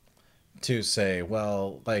to say,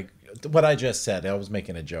 well, like what I just said, I was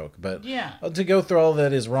making a joke, but Yeah. to go through all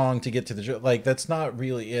that is wrong to get to the joke, like that's not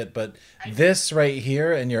really it. But this right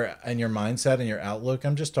here and your mindset and your outlook,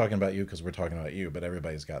 I'm just talking about you because we're talking about you, but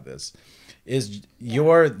everybody's got this.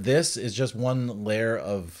 This is just one layer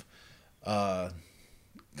of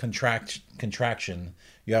contraction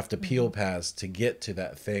you have to peel past to get to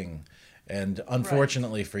that thing. And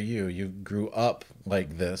unfortunately for you, you grew up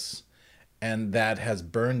like this, and that has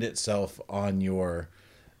burned itself on your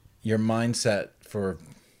mindset for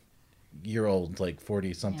you're old, like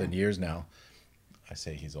 40 something years now. I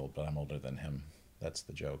say he's old, but I'm older than him. That's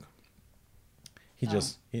the joke. It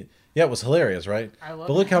was hilarious, right? I love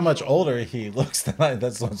But look that how much he's older he looks than I.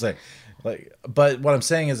 That's what I'm saying. Like, but what I'm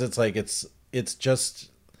saying is, it's just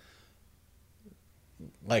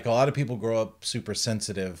like a lot of people grow up super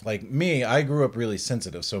sensitive. Like me, I grew up really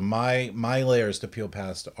sensitive, so my layers to peel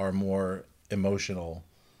past are more emotional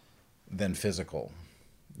than physical,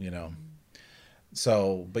 you know.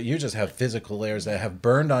 So, but you just have physical layers that have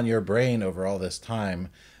burned on your brain over all this time,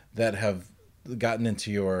 that have gotten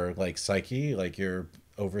into your like psyche, like your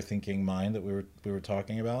overthinking mind that we were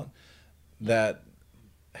talking about, that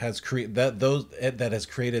has that has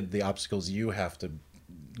created the obstacles you have to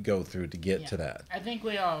go through to get to that. I think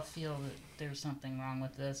we all feel that there's something wrong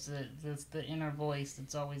with this. That's the inner voice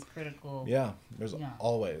that's always critical. Yeah, there's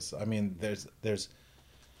always. I mean, there's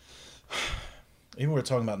even we were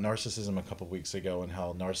talking about narcissism a couple weeks ago, and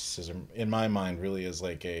how narcissism, in my mind, really is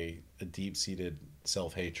like a deep-seated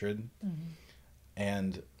self-hatred,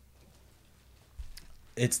 and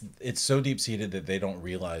it's so deep-seated that they don't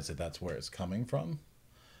realize that that's where it's coming from.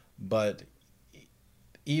 But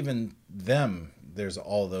even them, there's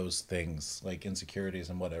all those things like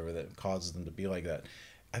insecurities and whatever that causes them to be like that.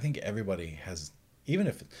 I think everybody has, even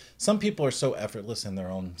if some people are so effortless in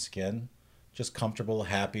their own skin, just comfortable,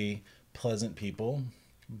 happy, pleasant people,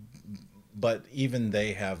 but even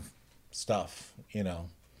they have stuff, you know.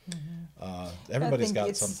 Everybody's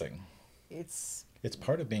got something. It's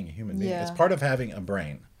part of being a human being. Yeah. It's part of having a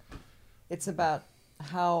brain. It's about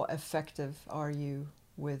how effective are you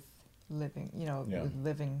with living, with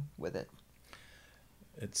living with it.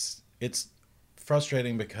 It's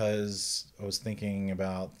frustrating because I was thinking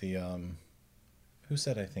about the who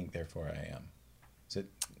said I think therefore I am.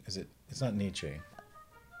 It's not Nietzsche.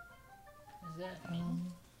 Is that me?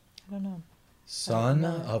 I don't know. Son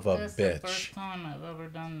of a That's bitch. the first time I've ever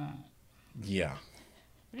done that. Yeah.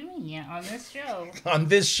 What do you mean, yeah? On this show? On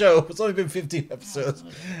this show, it's only been 15 episodes.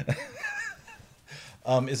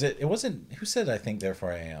 It wasn't, who said I think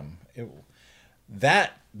therefore I am?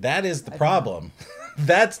 That is the problem.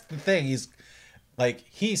 That's the thing. He's like,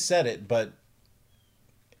 he said it, but,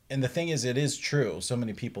 and the thing is, it is true. So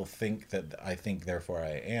many people think that I think therefore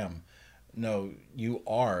I am. No, you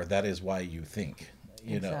are. That is why you think,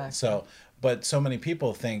 you know. So, but so many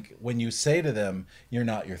people think when you say to them, you're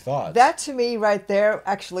not your thoughts. That to me right there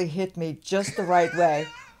actually hit me just the right way.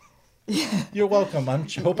 You're welcome. I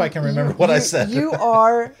hope I can remember what I said. You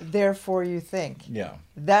are, therefore you think. Yeah.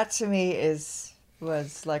 That to me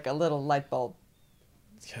was like a little light bulb.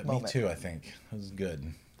 Yeah, me too, I think. It was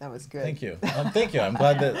good. That was good. Thank you. Thank you. I'm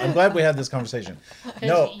glad we had this conversation.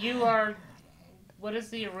 No. You are, what is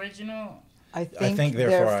the original? I think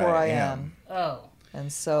therefore I am. Oh.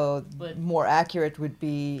 And so more accurate would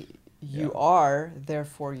be you are,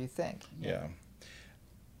 therefore you think. Yeah.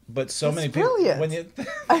 But so That's many people. brilliant. When you,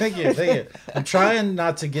 thank you. I'm trying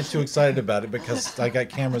not to get too excited about it because I got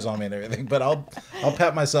cameras on me and everything. But I'll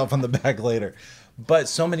pat myself on the back later. But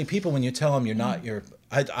so many people, when you tell them you're not your,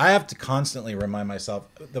 I have to constantly remind myself.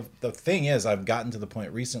 The thing is, I've gotten to the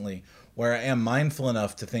point recently where I am mindful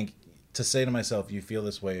enough to say to myself, you feel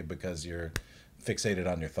this way because you're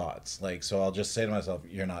fixated on your thoughts. Like, so I'll just say to myself,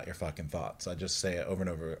 you're not your fucking thoughts. I just say it over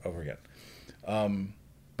and over again.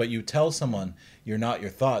 But you tell someone you're not your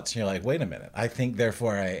thoughts, and you're like, wait a minute, I think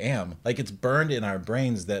therefore I am. Like, it's burned in our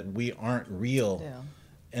brains that we aren't real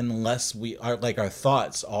unless we are, like, our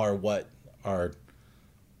thoughts are what are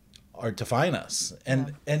define us.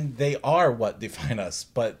 And they are what define us,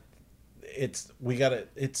 but it's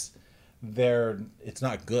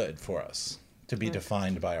not good for us to be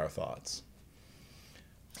defined by our thoughts.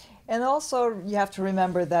 And also, you have to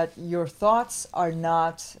remember that your thoughts are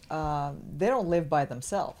not, they don't live by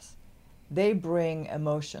themselves. They bring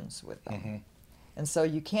emotions with them. And so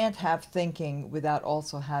you can't have thinking without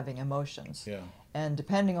also having emotions. Yeah. And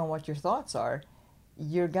depending on what your thoughts are,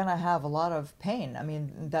 you're going to have a lot of pain. I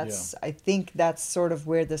mean, I think that's sort of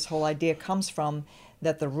where this whole idea comes from,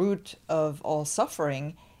 that the root of all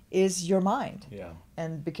suffering is your mind. Yeah.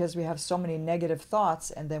 And because we have so many negative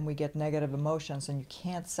thoughts and then we get negative emotions, and you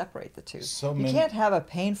can't separate the two. You can't have a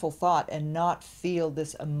painful thought and not feel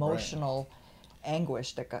this emotional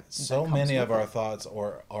anguish that comes so many of with our it. thoughts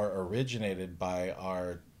are originated by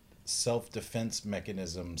our self-defense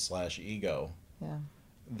mechanism / ego Yeah.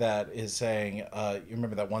 that is saying, you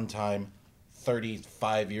remember that one time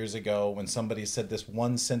 35 years ago when somebody said this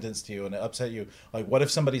one sentence to you and it upset you? Like, what if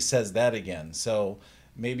somebody says that again? So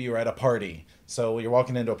maybe you're at a party. So you're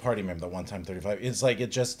walking into a party, remember that one time 35? It's like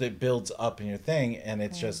it builds up in your thing, and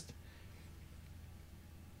it's just...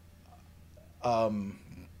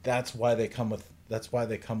 that's why they come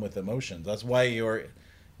with emotions. That's why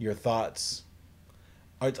your thoughts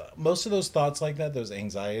are, most of those thoughts like that, those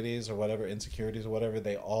anxieties or whatever, insecurities or whatever,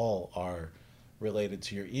 they all are related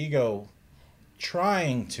to your ego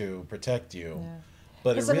trying to protect you. Yeah.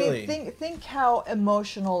 But it really... I mean, think how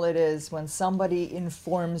emotional it is when somebody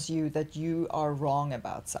informs you that you are wrong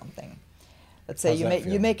about something. Let's say How's that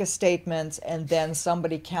you feel? make a statement and then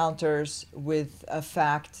somebody counters with a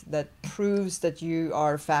fact that proves that you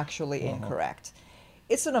are factually incorrect.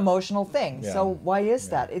 It's an emotional thing. Yeah. So why is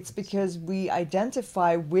that? It's because we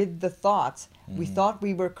identify with the thought. We thought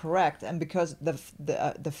we were correct, and because the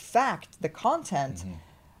fact, the content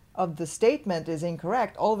of the statement is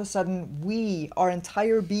incorrect, all of a sudden our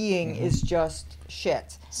entire being is just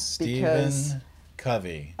shit. Stephen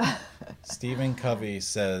Covey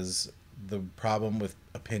says the problem with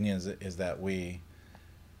opinions is that we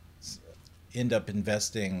end up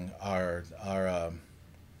investing our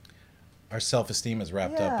self-esteem is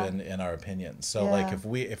wrapped up in our opinions. So like if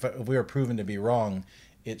we are proven to be wrong,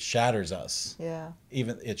 it shatters us. Yeah.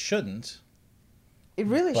 Even it shouldn't. It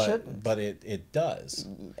really shouldn't. But it does.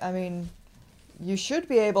 I mean, you should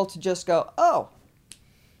be able to just go, oh,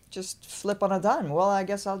 just flip on a dime. Well, I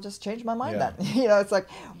guess I'll just change my mind then. It's like,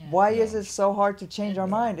 why is it so hard to change our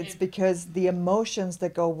mind? It's because the emotions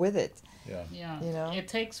that go with it. Yeah. It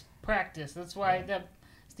takes practice. That's why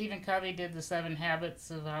Stephen Covey did the 7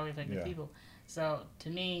 Habits of Highly Effective People. So to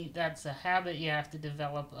me, that's a habit you have to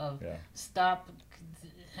develop of stop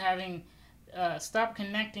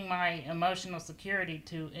connecting my emotional security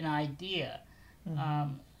to an idea.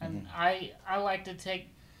 And I like to take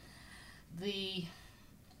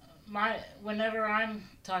whenever I'm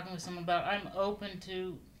talking with someone about, I'm open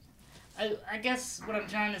to, I guess what I'm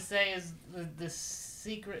trying to say is the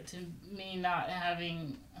secret to me not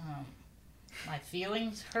having my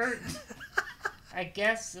feelings hurt, I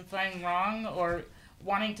guess, if I'm wrong, or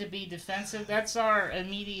wanting to be defensive. That's our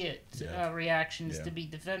immediate reaction, is to be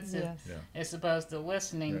defensive as opposed to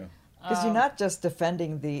listening. Because you're not just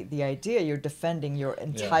defending the idea, you're defending your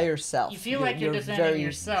entire self. You feel like you're defending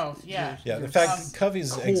yourself, Yeah, in fact,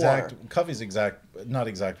 Covey's not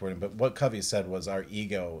exact wording, but what Covey said was our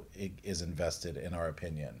ego is invested in our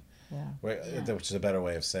opinion. Which is a better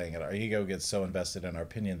way of saying it. Our ego gets so invested in our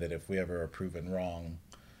opinion that if we ever are proven wrong,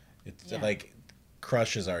 it like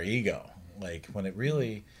crushes our ego. Like when it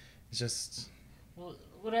really is just... Well,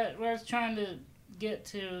 what I was trying to get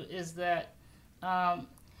to is that I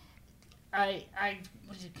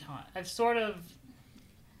what do you call it? I've sort of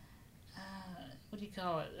what do you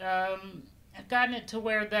call it? I've gotten it to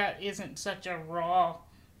where that isn't such a raw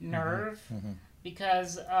nerve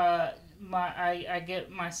because I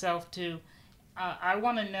get myself to I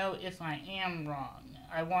want to know if I am wrong.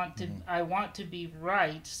 I want to be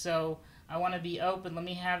right, so I want to be open. Let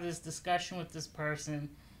me have this discussion with this person,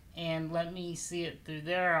 and let me see it through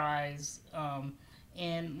their eyes,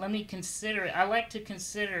 and let me consider it. I like to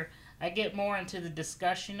consider. I get more into the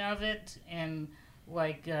discussion of it, and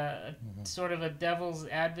like sort of a devil's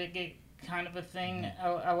advocate kind of a thing.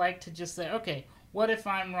 I like to just say, okay, what if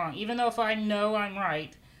I'm wrong? Even though if I know I'm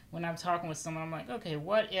right, when I'm talking with someone, I'm like, okay,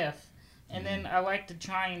 what if? And then I like to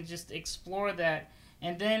try and just explore that.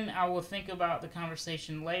 And then I will think about the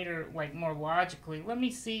conversation later, like more logically. Let me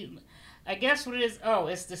see. I guess what it is,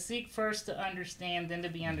 it's to seek first to understand, then to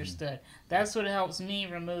be understood. That's what helps me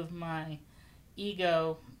remove my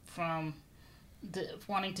ego from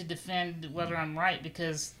wanting to defend whether I'm right,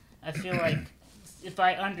 because I feel like if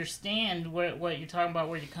I understand what you're talking about,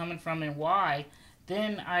 where you're coming from and why,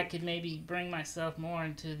 then I could maybe bring myself more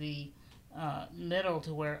into the middle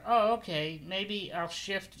to where, oh, okay, maybe I'll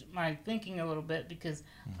shift my thinking a little bit because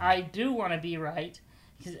I do want to be right.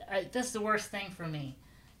 Because that's the worst thing for me,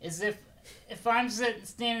 is if I'm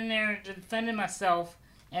standing there defending myself,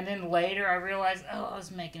 and then later I realize, oh, I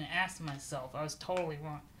was making an ass of myself. I was totally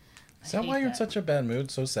wrong. Is that why you're in such a bad mood,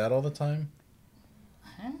 so sad all the time?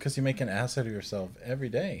 Because you make an ass out of yourself every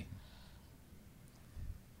day.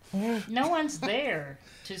 No one's there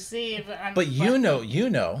to see if I'm... But you know.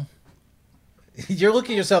 You're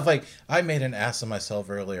looking at yourself like, I made an ass of myself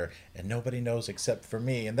earlier, and nobody knows except for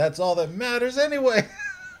me, and that's all that matters anyway.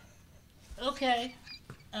 Okay.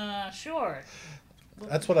 Sure.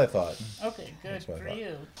 That's what I thought. Okay, good for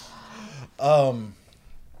you.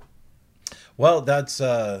 Well, that's...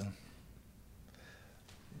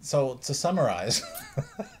 So, to summarize,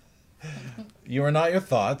 you are not your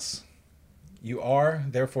thoughts. You are,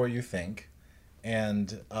 therefore you think.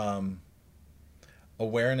 And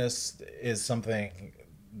awareness is something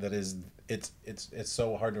that is... It's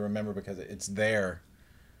so hard to remember because it's there.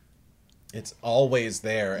 It's always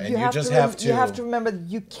there, and you just have to... You have to remember that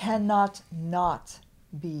you cannot not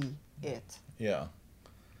be it. Yeah.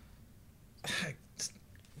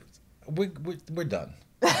 We're done.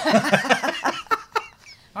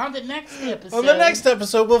 On the next episode... On the next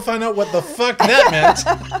episode, we'll find out what the fuck that meant.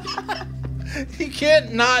 You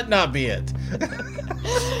can't not be it.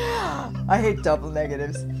 I hate double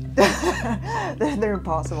negatives. They're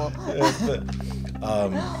impossible.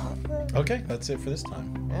 Okay, that's it for this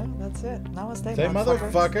time. Yeah, that's it. Namaste, Say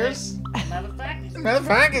motherfuckers.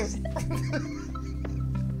 Motherfuckers.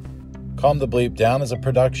 Calm the Bleep Down is a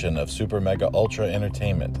production of Super Mega Ultra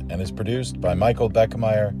Entertainment and is produced by Michael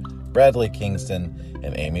Beckemeyer, Bradley Kingston,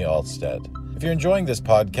 and Amy Alstead. If you're enjoying this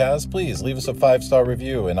podcast, please leave us a 5-star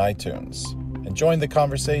review in iTunes. And join the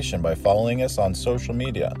conversation by following us on social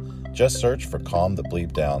media. Just search for Calm the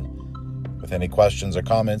Bleep Down. With any questions or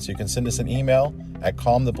comments, you can send us an email at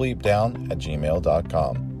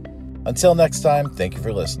calmthebleepdown@gmail.com. Until next time, thank you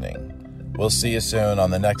for listening. We'll see you soon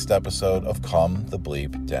on the next episode of Calm the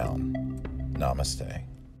Bleep Down. Namaste.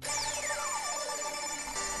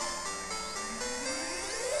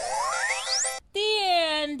 The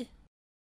end.